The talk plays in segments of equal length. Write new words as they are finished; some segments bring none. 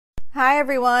Hi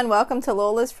everyone, welcome to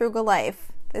Lola's Frugal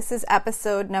Life. This is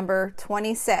episode number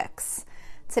 26.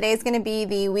 Today's going to be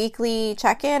the weekly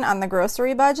check-in on the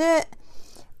grocery budget,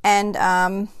 and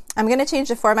I'm going to change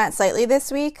the format slightly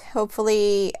this week.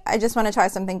 Hopefully, I just want to try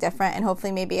something different, and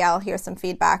hopefully maybe I'll hear some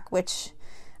feedback which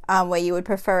way you would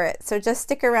prefer it. So just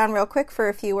stick around real quick for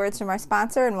a few words from our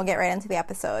sponsor, and we'll get right into the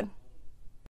episode.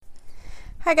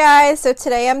 Hi guys, so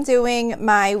today I'm doing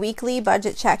my weekly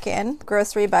budget check-in,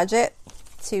 grocery budget,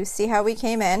 to see how we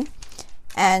came in,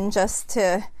 and just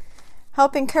to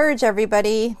help encourage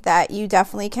everybody that you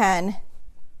definitely can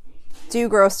do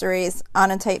groceries on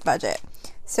a tight budget.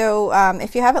 So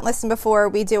if you haven't listened before,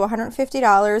 we do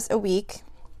 $150 a week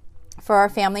for our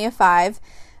family of 5.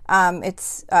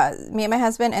 It's me and my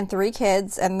husband and 3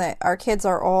 kids, and our kids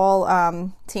are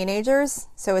all teenagers,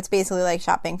 so it's basically like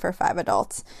shopping for 5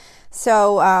 adults.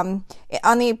 So on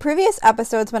the previous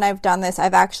episodes when I've done this,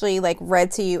 I've actually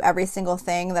read to you every single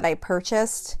thing that I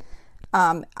purchased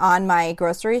on my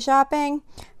grocery shopping,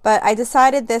 but I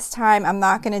decided this time I'm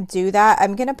not going to do that.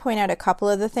 I'm going to point out a couple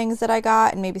of the things that I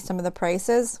got and maybe some of the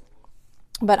prices,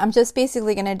 but I'm just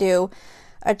basically going to do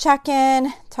a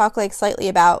check-in, talk slightly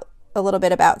about a little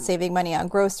bit about saving money on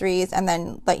groceries, and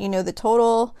then let you know the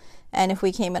total and if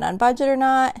we came in on budget or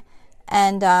not.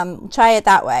 And try it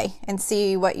that way and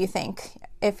see what you think.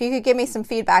 If you could give me some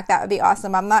feedback, that would be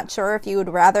awesome. I'm not sure if you would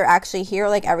rather actually hear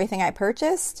everything I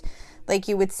purchased, like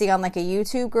you would see on a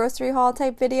YouTube grocery haul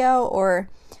type video, or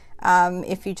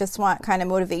if you just want kind of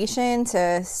motivation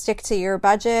to stick to your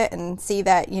budget and see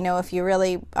that, if you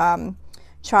really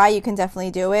try, you can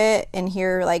definitely do it, and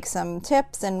hear some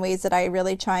tips and ways that I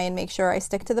really try and make sure I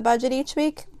stick to the budget each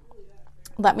week.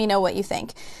 Let me know what you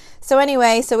think. So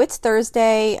anyway, so it's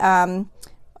Thursday.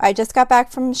 I just got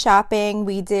back from shopping.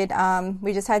 We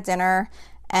just had dinner,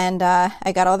 and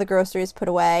I got all the groceries put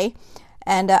away.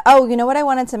 And you know what I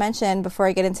wanted to mention before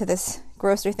I get into this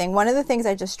grocery thing? One of the things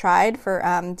I just tried for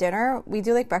dinner, we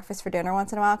do breakfast for dinner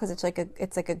once in a while because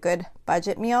it's a good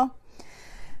budget meal.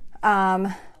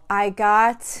 I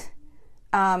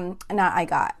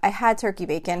had turkey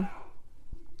bacon.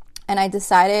 And I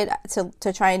decided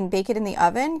to try and bake it in the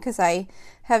oven because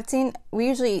we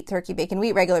usually eat turkey bacon.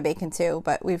 We eat regular bacon too,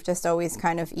 but we've just always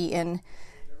kind of eaten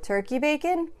turkey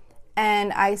bacon.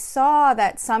 And I saw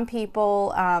that some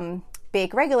people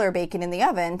bake regular bacon in the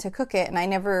oven to cook it. And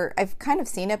I've kind of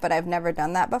seen it, but I've never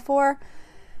done that before.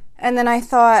 And then I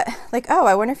thought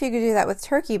I wonder if you could do that with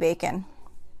turkey bacon.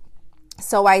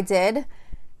 So I did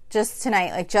just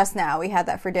tonight, just now. We had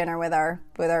that for dinner with our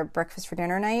breakfast for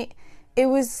dinner night. It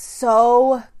was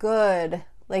so good.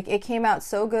 It came out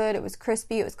so good. It was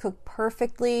crispy. It was cooked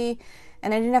perfectly.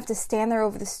 And I didn't have to stand there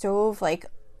over the stove,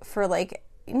 for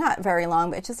not very long,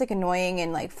 but it's just annoying,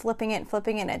 and flipping it,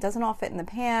 and it doesn't all fit in the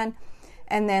pan.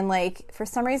 And then for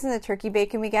some reason the turkey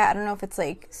bacon we get, I don't know if it's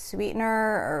sweetener,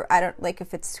 or I don't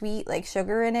if it's sweet,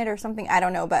 sugar in it or something. I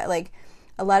don't know. But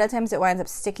a lot of times it winds up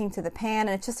sticking to the pan,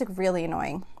 and it's just really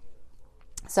annoying.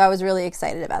 So I was really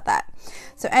excited about that.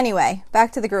 So anyway,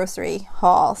 back to the grocery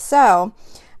haul. So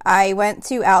I went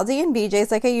to Aldi and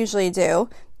BJ's like I usually do.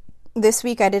 This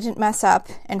week I didn't mess up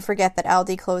and forget that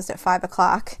Aldi closed at 5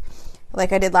 o'clock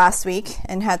like I did last week,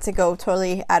 and had to go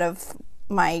totally out of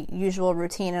my usual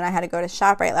routine, and I had to go to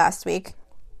ShopRite last week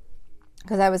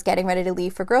because I was getting ready to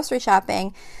leave for grocery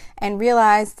shopping and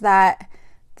realized that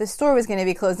the store was going to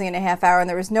be closing in a half hour, and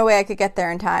there was no way I could get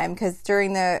there in time because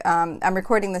during I'm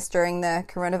recording this during the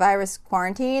coronavirus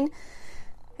quarantine,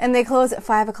 and they close at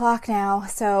 5 o'clock now.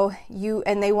 So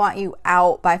they want you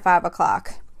out by 5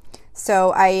 o'clock.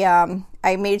 So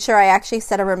I made sure I actually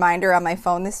set a reminder on my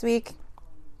phone this week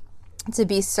to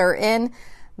be certain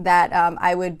that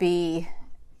I would be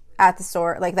at the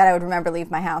store, that I would remember to leave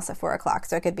my house at 4 o'clock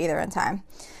so I could be there in time.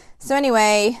 So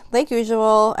anyway, like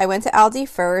usual, I went to Aldi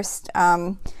first.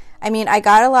 I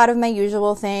got a lot of my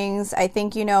usual things. I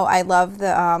think, I love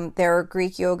their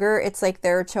Greek yogurt. It's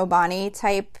their Chobani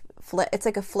type it's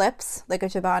a Flips, a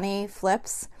Chobani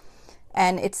Flips.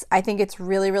 And I think it's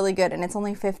really, really good. And it's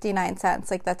only 59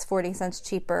 cents. That's 40 cents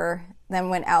cheaper than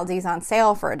when Aldi's on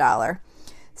sale for $1.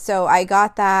 So I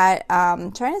got that.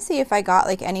 Trying to see if I got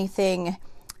anything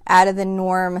out of the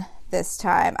norm this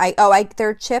time.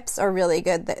 Their chips are really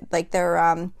good.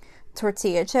 Their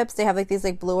tortilla chips. They have these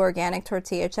blue organic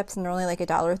tortilla chips, and they're only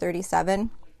 $1.37.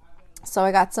 So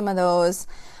I got some of those.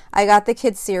 I got the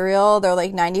kids cereal. They're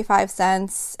 95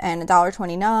 cents and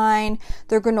 $1.29.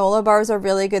 Their granola bars are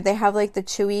really good. They have the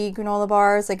chewy granola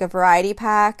bars, a variety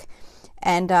pack.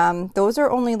 And those are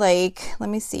only let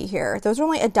me see here. Those are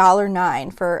only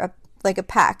 $1.09 for a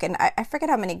pack. And I forget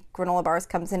how many granola bars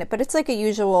comes in it, but it's a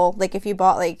usual, if you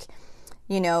bought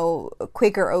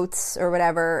Quaker Oats or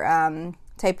whatever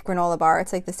type granola bar.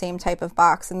 It's like the same type of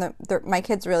box, and my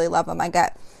kids really love them. I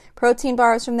got protein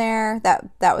bars from there.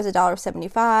 That was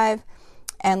 $1.75,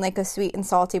 and like a sweet and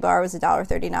salty bar was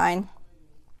 $1.39.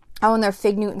 Oh, and their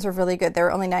Fig Newtons are really good. They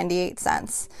were only 98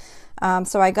 cents.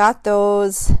 So I got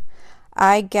those.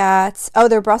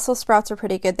 Their Brussels sprouts are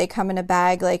pretty good. They come in a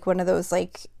bag, like one of those,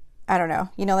 like, I don't know,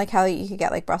 like how you could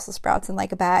get like Brussels sprouts in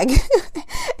like a bag.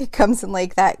 It comes in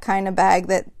like that kind of bag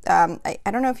that, I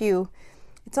don't know if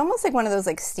it's almost like one of those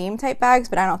like steam type bags,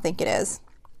 but I don't think it is.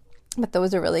 But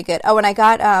those are really good. Oh, and I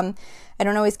got, I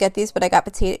don't always get these, but I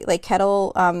got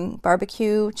kettle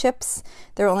barbecue chips.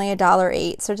 They're only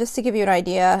 $1.08. So just to give you an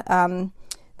idea,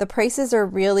 the prices are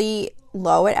really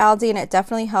low at Aldi, and it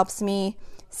definitely helps me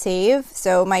save.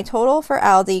 So my total for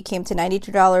Aldi came to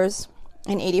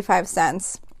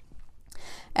 $92.85.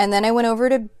 And then I went over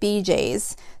to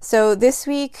BJ's. So this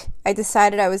week I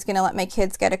decided I was going to let my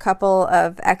kids get a couple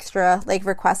of extra like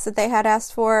requests that they had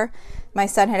asked for. My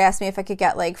son had asked me if I could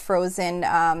get like frozen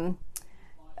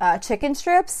chicken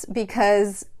strips,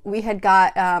 because we had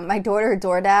got, my daughter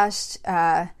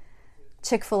DoorDashed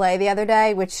Chick-fil-A the other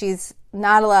day, which she's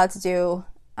not allowed to do.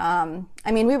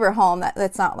 We were home.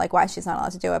 That's not like why she's not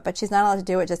allowed to do it, but she's not allowed to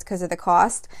do it just because of the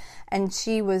cost. And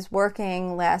she was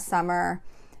working last summer,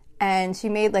 and she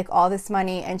made like all this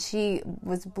money, and she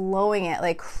was blowing it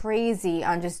like crazy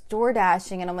on just door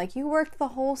dashing. And I'm like, you worked the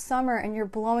whole summer and you're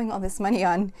blowing all this money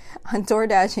on door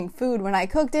dashing food when I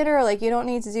cook dinner. Like, you don't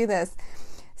need to do this.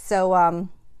 So,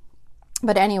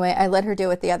 but anyway, I let her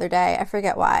do it the other day. I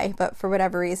forget why, but for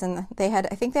whatever reason, I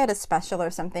think they had a special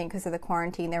or something because of the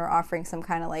quarantine. They were offering some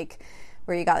kind of like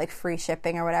where you got like free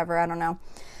shipping or whatever. I don't know.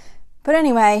 But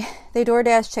anyway, they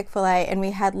DoorDashed Chick-fil-A, and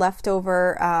we had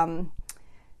leftover,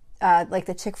 like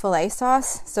the Chick-fil-A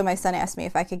sauce. So my son asked me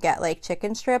if I could get like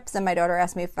chicken strips, and my daughter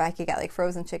asked me if I could get like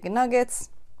frozen chicken nuggets.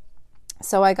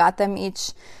 So I got them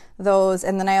each those,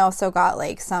 and then I also got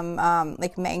like some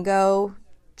like mango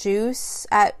juice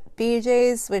at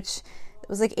BJ's, which it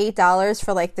was like $8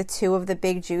 for like the two of the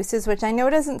big juices, which I know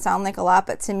doesn't sound like a lot,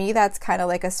 but to me that's kind of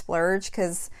like a splurge,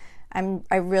 because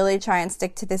I really try and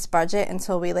stick to this budget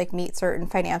until we like meet certain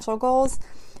financial goals.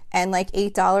 And like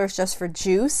 $8 just for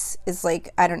juice is like,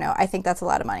 I don't know, I think that's a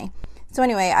lot of money. So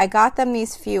anyway, I got them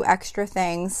these few extra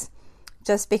things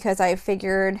just because I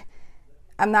figured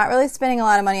I'm not really spending a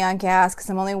lot of money on gas, because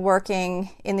I'm only working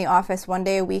in the office one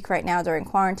day a week right now during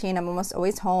quarantine. I'm almost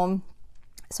always home.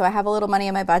 So I have a little money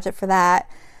in my budget for that.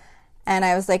 And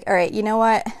I was like, all right, you know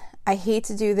what? I hate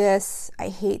to do this. I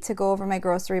hate to go over my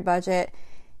grocery budget.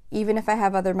 Even if I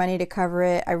have other money to cover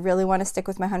it, I really want to stick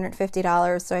with my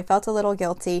 $150. So I felt a little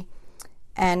guilty.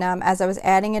 And as I was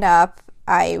adding it up,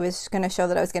 I was going to show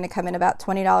that I was going to come in about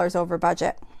 $20 over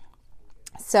budget.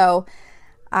 So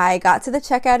I got to the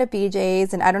checkout at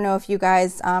BJ's, and I don't know if you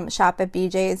guys shop at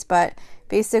BJ's, but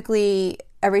basically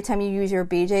every time you use your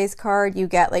BJ's card, you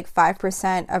get like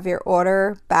 5% of your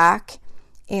order back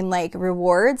in like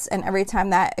rewards. And every time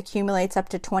that accumulates up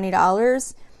to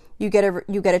 $20, you get a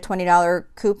 $20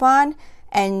 coupon,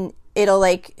 and it'll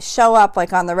like show up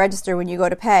like on the register when you go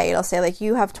to pay. It'll say like,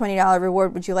 you have $20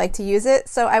 reward. Would you like to use it?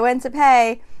 So I went to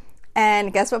pay,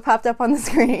 and guess what popped up on the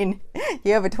screen?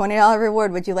 You have a $20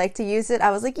 reward. Would you like to use it? I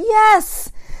was like,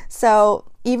 yes. So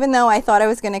even though I thought I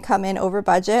was going to come in over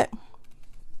budget,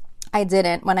 I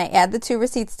didn't. When I add the two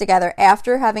receipts together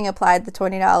after having applied the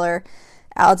 $20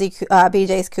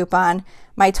 BJ's coupon,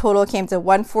 my total came to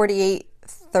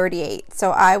 $148.38.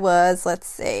 So I was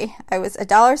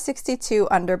 $1.62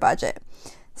 under budget.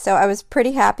 So I was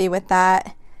pretty happy with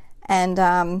that. And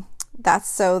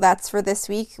that's for this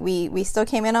week. We still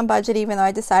came in on budget, even though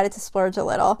I decided to splurge a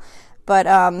little. But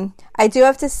I do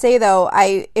have to say though,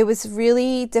 it was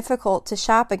really difficult to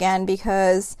shop again,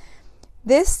 because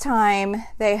this time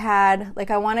they had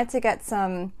I wanted to get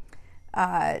some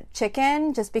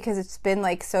chicken, just because it's been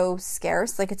like so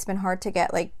scarce. Like, it's been hard to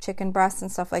get like chicken breasts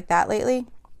and stuff like that lately.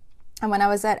 And when I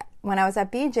was at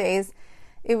BJ's,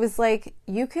 it was like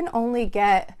you can only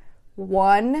get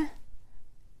one.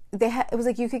 It was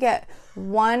like you could get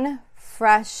one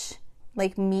fresh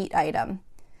like meat item.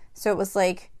 So it was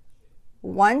like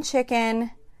one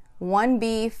chicken, one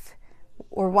beef,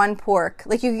 or one pork.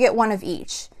 Like, you could get one of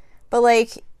each. But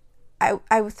like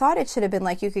I thought it should have been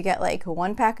like you could get like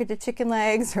one package of chicken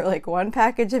legs, or like one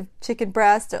package of chicken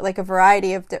breast, or like a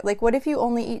variety of like, what if you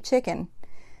only eat chicken?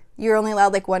 You're only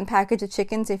allowed like one package of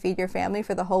chicken to feed your family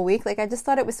for the whole week. Like, I just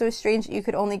thought it was so strange that you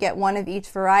could only get one of each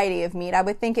variety of meat. I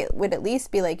would think it would at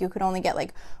least be like you could only get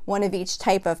like one of each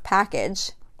type of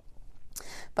package.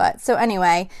 But so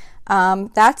anyway,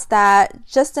 That's that.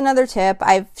 Just another tip.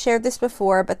 I've shared this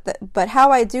before, but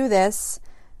how I do this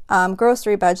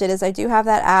grocery budget is I do have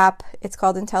that app. It's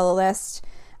called IntelliList.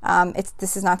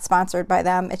 This is not sponsored by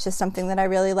them. It's just something that I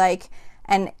really like.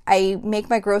 And I make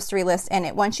my grocery list in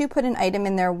it. Once you put an item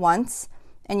in there once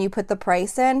and you put the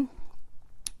price in,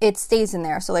 it stays in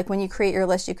there. So like when you create your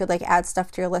list, you could like add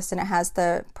stuff to your list and it has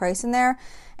the price in there.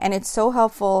 And it's so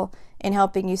helpful in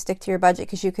helping you stick to your budget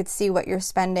because you could see what you're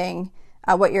spending,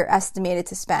 what you're estimated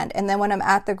to spend. And then when I'm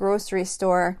at the grocery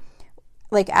store,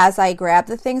 like as I grab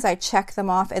the things, I check them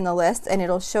off in the list and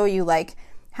it'll show you like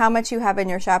how much you have in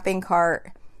your shopping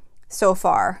cart so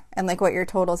far and like what your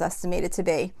total is estimated to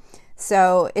be.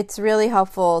 So it's really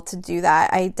helpful to do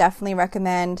that. I definitely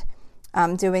recommend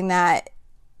doing that,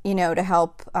 to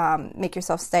help make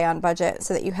yourself stay on budget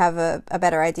so that you have a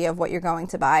better idea of what you're going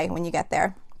to buy when you get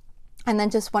there. And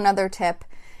then just one other tip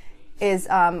is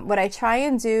what I try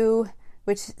and do,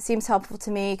 which seems helpful to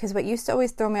me, because what used to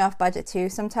always throw me off budget too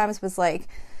sometimes was like,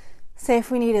 say if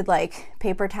we needed like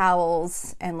paper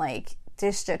towels and like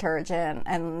dish detergent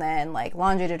and then like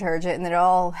laundry detergent and it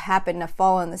all happened to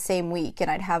fall in the same week, and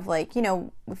I'd have like,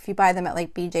 if you buy them at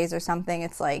like BJ's or something,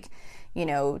 it's like,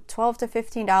 $12 to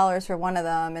 $15 for one of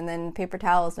them, and then paper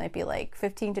towels might be like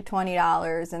 $15 to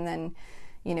 $20, and then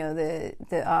the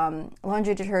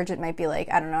laundry detergent might be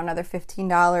like, I don't know, another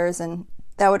 $15, and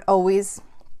that would always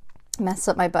mess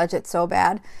up my budget so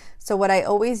bad. So what I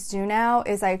always do now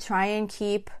is I try and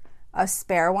keep a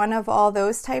spare one of all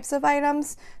those types of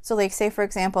items. So like say for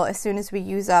example, as soon as we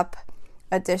use up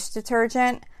a dish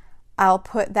detergent, I'll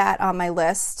put that on my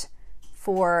list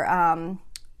for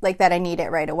like that I need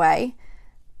it right away.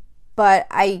 But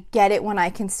I get it when I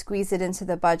can squeeze it into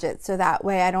the budget, so that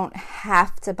way I don't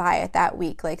have to buy it that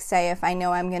week. Like say if I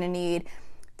know I'm going to need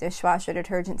dishwasher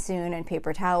detergent soon and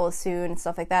paper towels soon and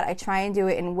stuff like that, I try and do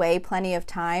it in way plenty of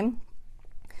time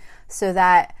so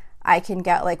that I can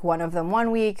get like one of them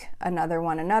one week, another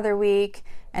one another week,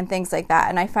 and things like that.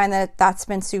 And I find that that's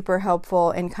been super helpful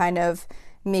in kind of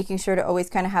making sure to always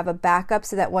kind of have a backup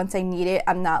so that once I need it,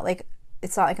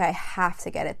 it's not like I have to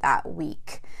get it that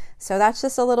week. So that's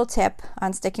just a little tip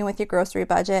on sticking with your grocery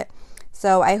budget.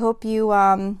 So I hope you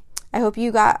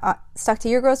got stuck to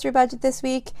your grocery budget this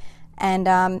week.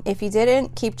 And if you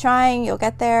didn't, keep trying. You'll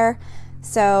get there.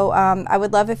 So I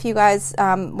would love if you guys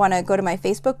want to go to my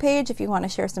Facebook page. If you want to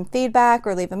share some feedback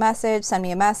or leave a message, send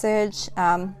me a message,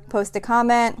 post a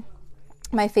comment.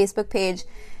 My Facebook page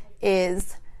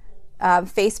is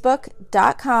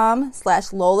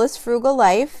facebook.com/Lola's Frugal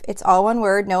Life. It's all one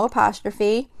word, no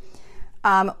apostrophe.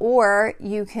 Or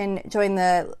you can join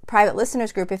the private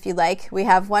listeners group if you like. We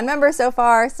have one member so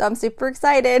far, so I'm super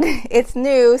excited. It's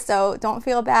new, so don't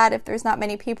feel bad if there's not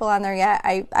many people on there yet.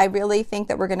 I really think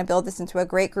that we're going to build this into a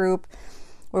great group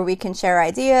where we can share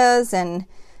ideas and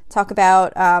talk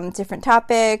about different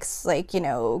topics like,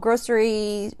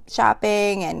 grocery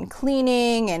shopping and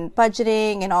cleaning and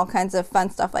budgeting and all kinds of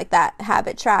fun stuff like that,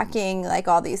 habit tracking, like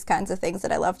all these kinds of things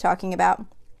that I love talking about.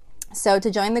 So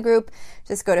to join the group,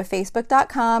 just go to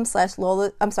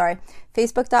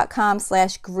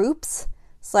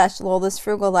facebook.com/groups/Lola's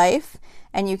Frugal Life,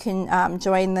 and you can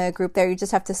join the group there. You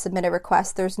just have to submit a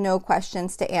request. There's no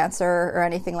questions to answer or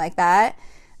anything like that.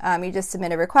 You just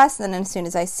submit a request, and then as soon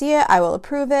as I see it, I will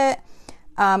approve it.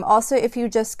 Also, if you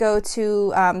just go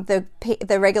to the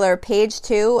regular page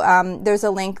too, there's a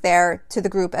link there to the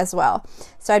group as well.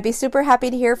 So I'd be super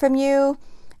happy to hear from you.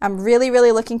 I'm really,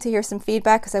 really looking to hear some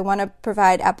feedback because I want to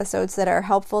provide episodes that are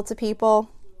helpful to people.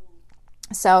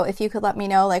 So if you could let me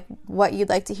know like what you'd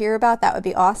like to hear about, that would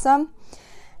be awesome.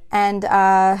 And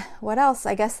what else?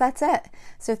 I guess that's it.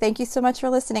 So thank you so much for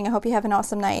listening. I hope you have an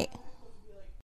awesome night.